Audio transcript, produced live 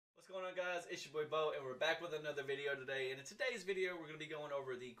going on, guys? It's your boy Bo, and we're back with another video today. And in today's video, we're going to be going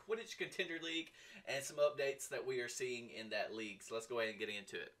over the Quidditch Contender League and some updates that we are seeing in that league. So let's go ahead and get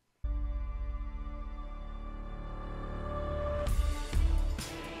into it.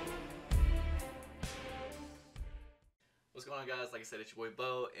 What's going on, guys? Like I said, it's your boy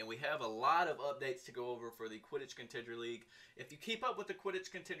Bo, and we have a lot of updates to go over for the Quidditch Contender League. If you keep up with the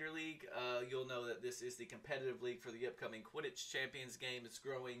Quidditch Contender League, you'll know that this is the competitive league for the upcoming Quidditch Champions game. It's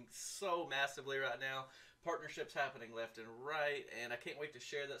growing so massively right now. Partnerships happening left and right, and I can't wait to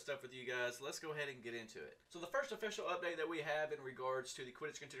share that stuff with you guys. Let's go ahead and get into it. So the first official update that we have in regards to the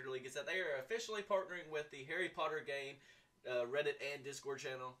Quidditch Contender League is that they are officially partnering with the Harry Potter game Reddit and Discord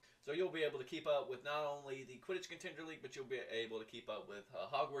channel. So you'll be able to keep up with not only the Quidditch Contender League, but you'll be able to keep up with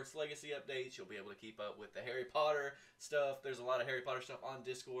Hogwarts Legacy updates. You'll be able to keep up with the Harry Potter stuff. There's a lot of Harry Potter stuff on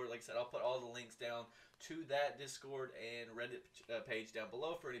Discord. Like I said, I'll put all the links down to that Discord and Reddit page down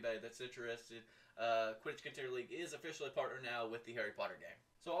below for anybody that's interested. Quidditch Contender League is officially partnered now with the Harry Potter game.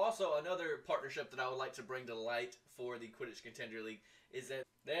 So also another partnership that I would like to bring to light for the Quidditch Contender League is that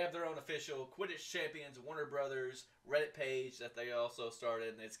they have their own official Quidditch Champions Warner Brothers Reddit page that they also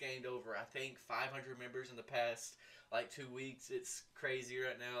started, and it's gained over, I think, 500 members in the past like 2 weeks. It's crazy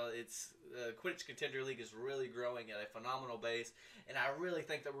right now. It's Quidditch Contender League is really growing at a phenomenal base, and I really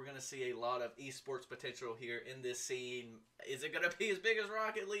think that we're going to see a lot of esports potential here in this scene. Is it going to be as big as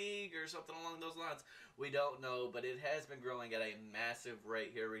Rocket League or something along those lines? We don't know, but it has been growing at a massive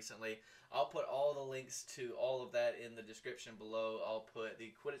rate here recently. I'll put all the links to all of that in the description below. I'll put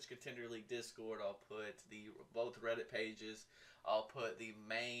the Quidditch Contender League Discord. I'll put the both Reddit pages. I'll put the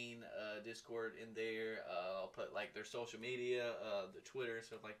main Discord in there. I'll put like their social media, the Twitter and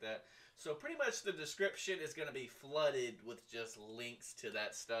stuff like that. So pretty much the description is going to be flooded with just links to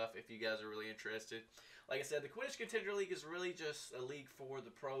that stuff if you guys are really interested. Like I said, the Quidditch Contender League is really just a league for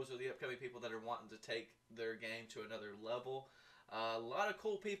the pros or the upcoming people that are wanting to take their game to another level. A lot of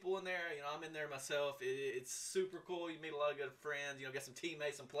cool people in there. You know, I'm in there myself. It's super cool. You meet a lot of good friends. You know, get some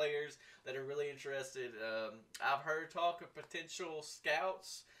teammates, some players that are really interested. I've heard talk of potential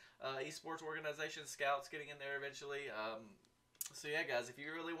scouts, esports organization scouts getting in there eventually. So yeah, guys, if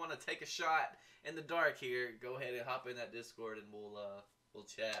you really want to take a shot in the dark here, go ahead and hop in that Discord and we'll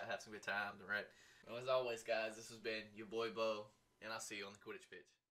chat, have some good times, all right? Well, as always, guys, this has been your boy Bo, and I'll see you on the Quidditch pitch.